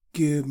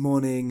Good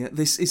morning,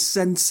 this is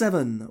Send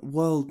 7,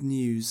 World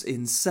News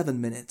in 7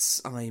 minutes.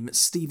 I'm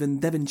Stephen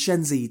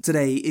DeVincenzi.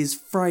 Today is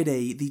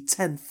Friday, the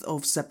 10th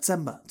of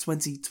September,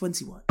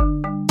 2021.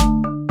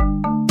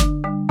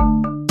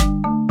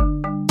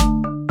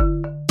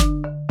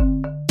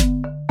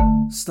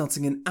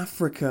 Starting in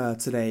Africa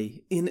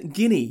today, in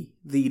Guinea,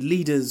 the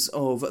leaders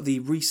of the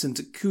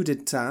recent coup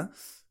d'etat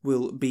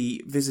will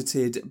be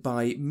visited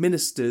by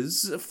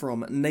ministers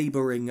from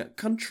neighbouring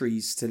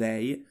countries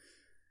today.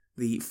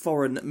 The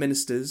foreign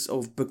ministers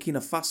of Burkina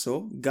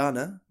Faso,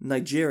 Ghana,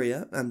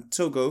 Nigeria and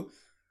Togo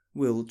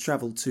will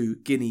travel to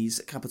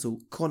Guinea's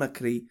capital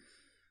Conakry,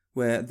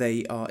 where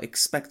they are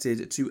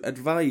expected to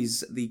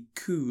advise the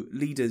coup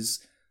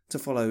leaders to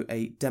follow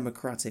a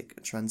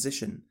democratic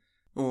transition.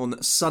 On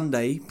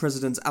Sunday,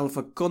 President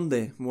Alpha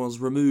Condé was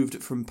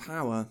removed from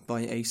power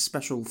by a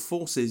special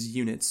forces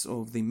unit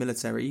of the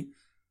military.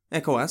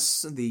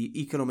 ECOWAS, the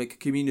Economic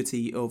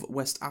Community of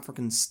West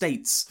African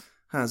States,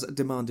 has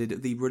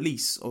demanded the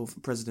release of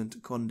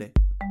President Condé.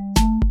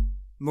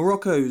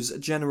 Morocco's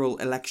general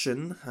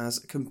election has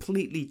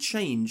completely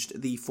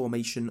changed the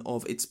formation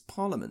of its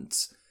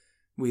parliament.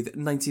 With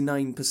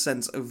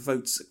 99% of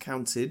votes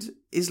counted,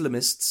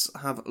 Islamists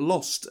have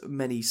lost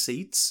many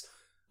seats,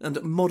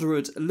 and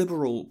moderate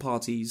liberal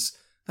parties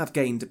have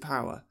gained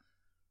power.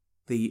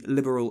 The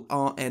liberal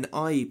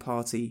RNI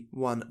party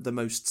won the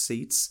most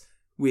seats,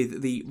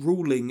 with the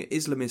ruling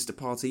Islamist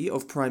party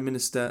of Prime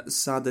Minister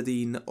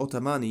Saadetdine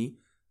Ottomani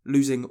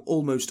losing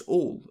almost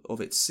all of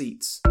its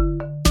seats.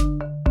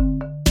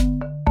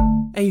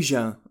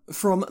 Asia.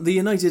 From the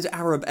United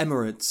Arab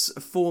Emirates,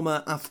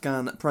 former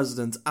Afghan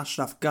President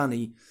Ashraf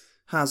Ghani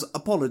has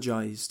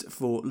apologised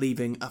for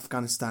leaving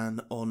Afghanistan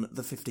on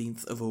the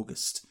 15th of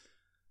August.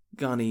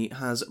 Ghani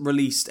has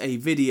released a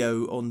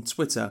video on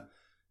Twitter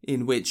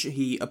in which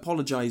he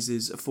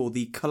apologises for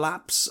the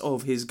collapse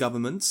of his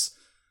government,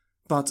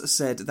 but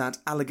said that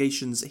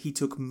allegations he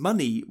took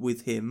money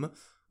with him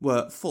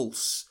were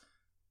false.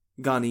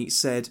 Ghani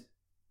said,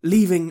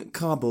 "Leaving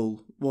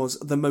Kabul was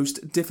the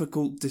most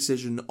difficult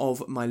decision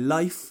of my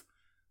life,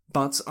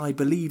 but I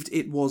believed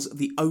it was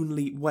the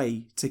only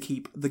way to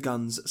keep the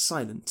guns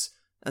silent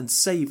and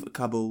save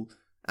Kabul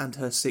and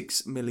her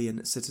 6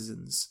 million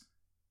citizens."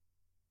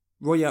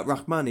 Roya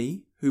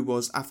Rahmani, who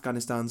was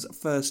Afghanistan's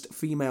first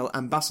female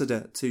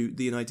ambassador to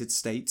the United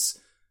States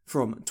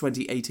from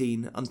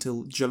 2018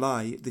 until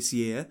July this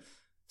year,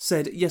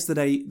 said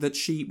yesterday that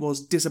she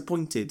was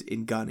disappointed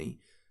in Ghani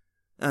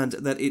and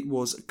that it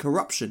was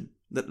corruption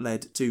that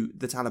led to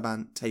the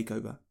Taliban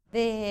takeover.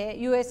 The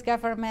US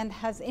government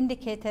has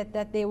indicated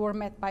that they were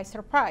met by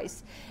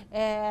surprise.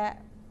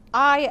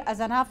 I,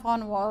 as an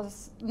Afghan,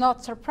 was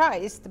not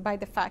surprised by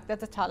the fact that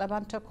the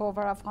Taliban took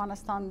over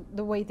Afghanistan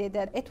the way they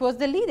did. It was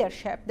the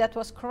leadership that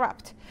was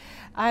corrupt.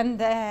 And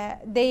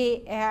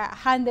they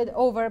handed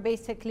over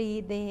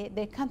basically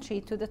the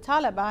country to the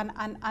Taliban,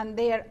 and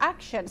their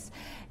actions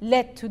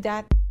led to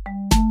that.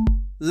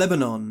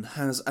 Lebanon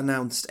has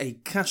announced a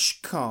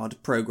cash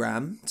card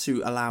program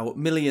to allow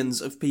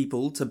millions of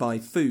people to buy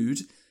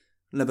food.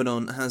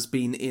 Lebanon has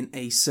been in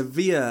a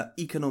severe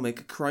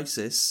economic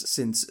crisis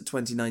since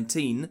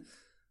 2019,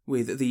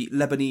 with the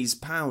Lebanese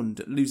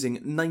pound losing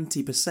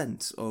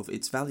 90% of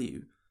its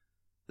value.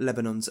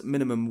 Lebanon's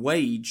minimum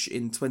wage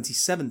in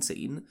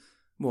 2017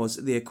 was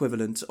the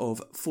equivalent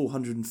of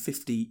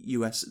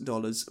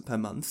 $450 per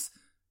month.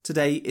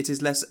 Today it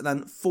is less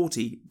than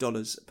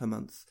 $40 per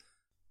month.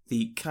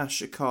 The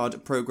cash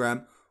card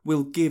program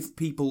will give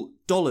people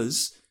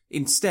dollars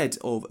instead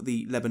of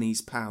the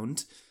Lebanese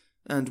pound,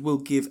 and will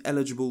give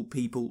eligible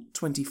people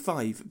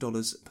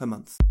 $25 per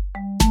month.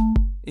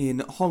 In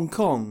Hong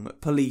Kong,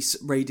 police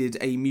raided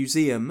a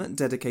museum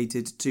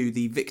dedicated to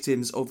the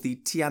victims of the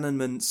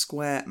Tiananmen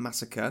Square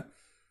massacre.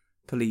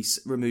 Police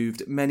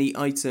removed many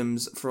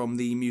items from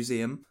the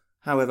museum.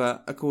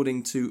 However,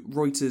 according to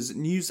Reuters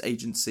news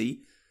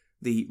agency,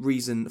 the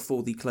reason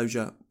for the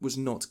closure was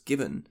not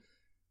given.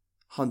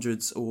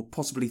 Hundreds or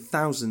possibly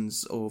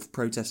thousands of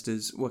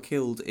protesters were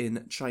killed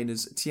in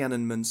China's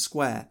Tiananmen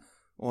Square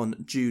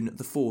on June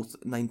the 4th,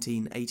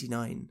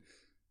 1989.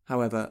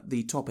 However,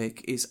 the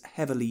topic is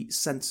heavily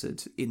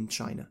censored in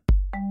China.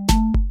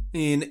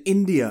 In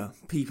India,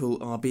 people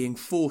are being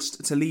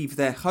forced to leave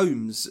their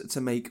homes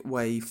to make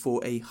way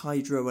for a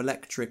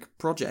hydroelectric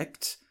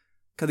project.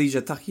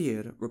 Khadija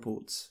Tahir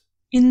reports.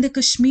 In the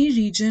Kashmir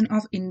region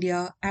of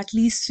India, at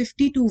least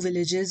 52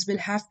 villages will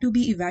have to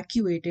be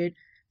evacuated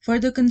for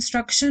the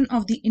construction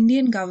of the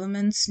Indian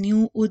government's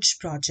new Ujj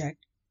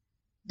project.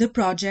 The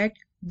project,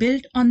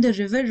 built on the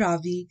river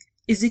Ravi,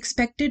 is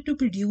expected to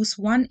produce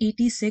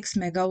 186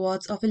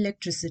 megawatts of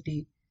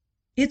electricity.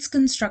 Its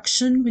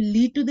construction will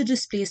lead to the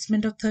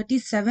displacement of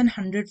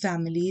 3,700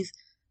 families,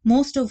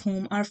 most of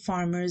whom are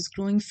farmers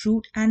growing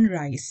fruit and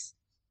rice.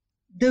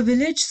 The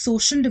Village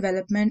Social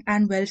Development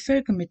and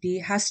Welfare Committee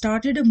has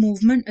started a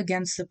movement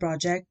against the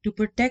project to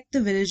protect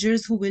the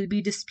villagers who will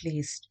be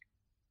displaced.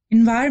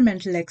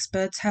 Environmental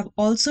experts have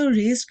also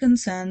raised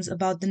concerns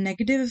about the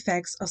negative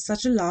effects of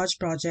such a large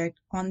project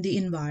on the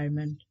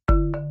environment.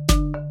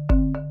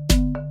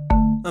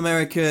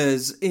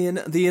 Americas.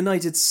 In the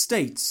United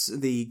States,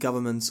 the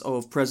government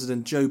of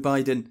President Joe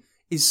Biden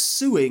is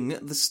suing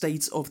the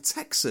state of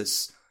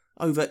Texas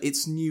over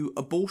its new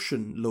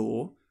abortion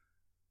law.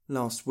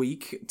 Last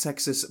week,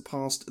 Texas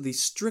passed the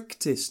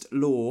strictest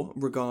law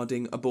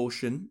regarding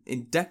abortion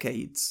in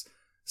decades,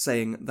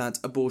 saying that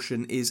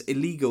abortion is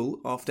illegal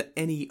after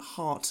any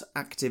heart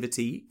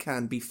activity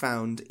can be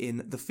found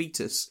in the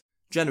fetus,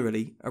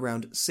 generally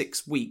around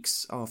 6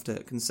 weeks after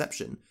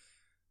conception.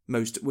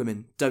 Most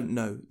women don't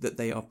know that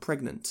they are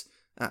pregnant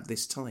at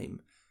this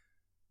time.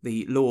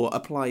 The law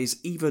applies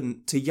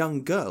even to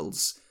young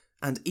girls,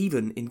 and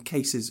even in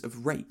cases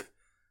of rape.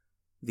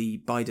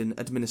 The Biden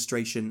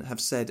administration have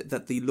said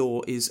that the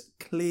law is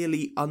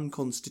clearly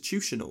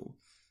unconstitutional.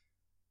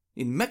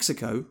 In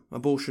Mexico,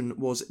 abortion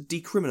was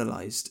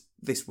decriminalized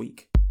this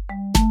week.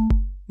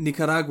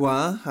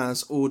 Nicaragua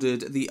has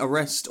ordered the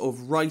arrest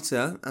of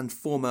writer and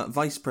former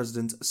Vice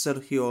President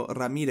Sergio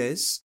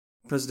Ramirez.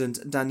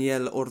 President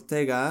Daniel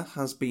Ortega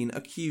has been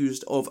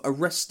accused of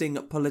arresting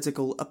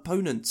political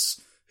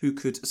opponents who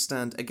could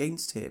stand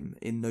against him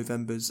in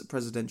November's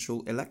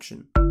presidential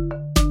election.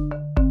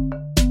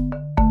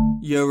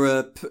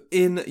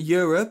 In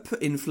Europe,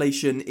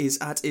 inflation is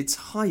at its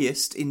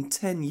highest in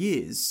 10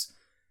 years.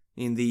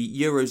 In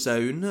the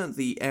Eurozone,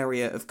 the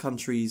area of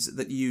countries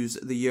that use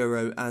the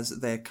euro as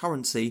their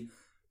currency,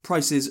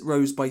 prices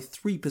rose by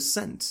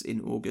 3%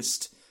 in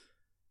August.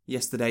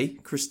 Yesterday,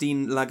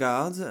 Christine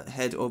Lagarde,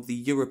 head of the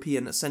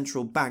European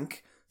Central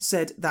Bank,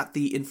 said that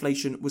the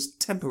inflation was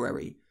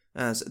temporary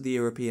as the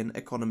European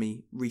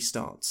economy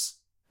restarts.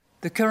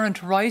 The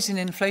current rise in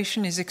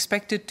inflation is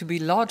expected to be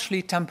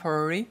largely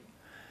temporary,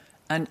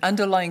 and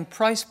underlying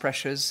price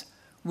pressures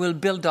will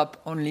build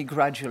up only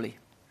gradually.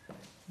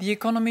 The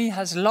economy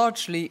has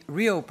largely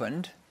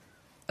reopened,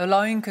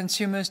 allowing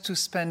consumers to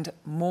spend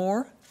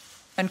more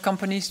and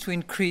companies to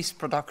increase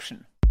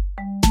production.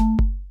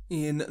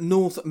 In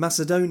North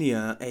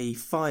Macedonia, a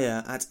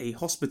fire at a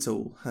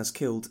hospital has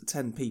killed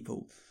 10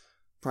 people.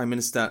 Prime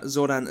Minister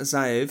Zoran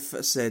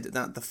Zaev said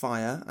that the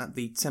fire at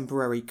the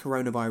temporary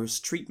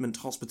coronavirus treatment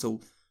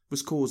hospital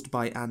was caused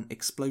by an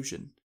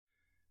explosion.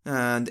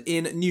 And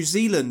in New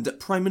Zealand,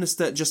 Prime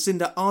Minister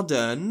Jacinda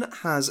Ardern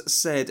has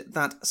said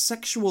that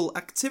sexual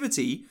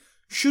activity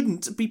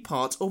shouldn't be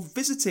part of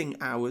visiting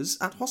hours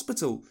at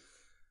hospital.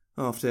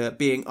 After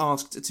being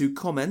asked to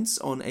comment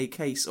on a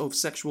case of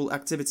sexual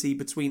activity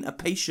between a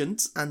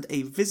patient and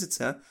a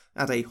visitor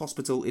at a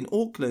hospital in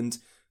Auckland,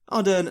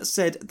 Ardern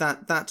said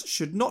that that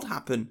should not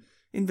happen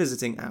in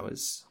visiting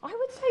hours. I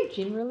would say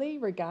generally,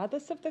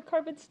 regardless of the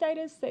COVID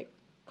status, that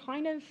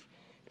kind of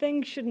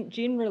thing shouldn't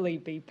generally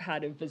be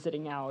part of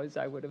visiting hours,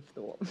 I would have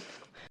thought.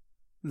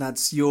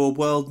 That's your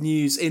world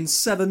news in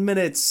 7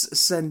 minutes.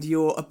 Send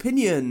your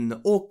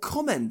opinion or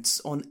comment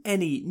on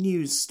any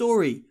news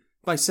story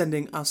by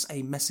sending us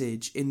a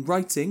message in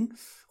writing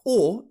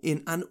or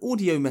in an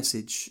audio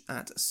message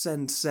at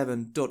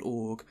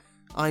send7.org.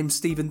 I'm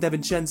Stephen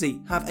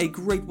DeVincenzi. Have a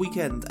great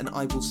weekend and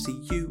I will see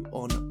you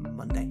on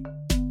Monday.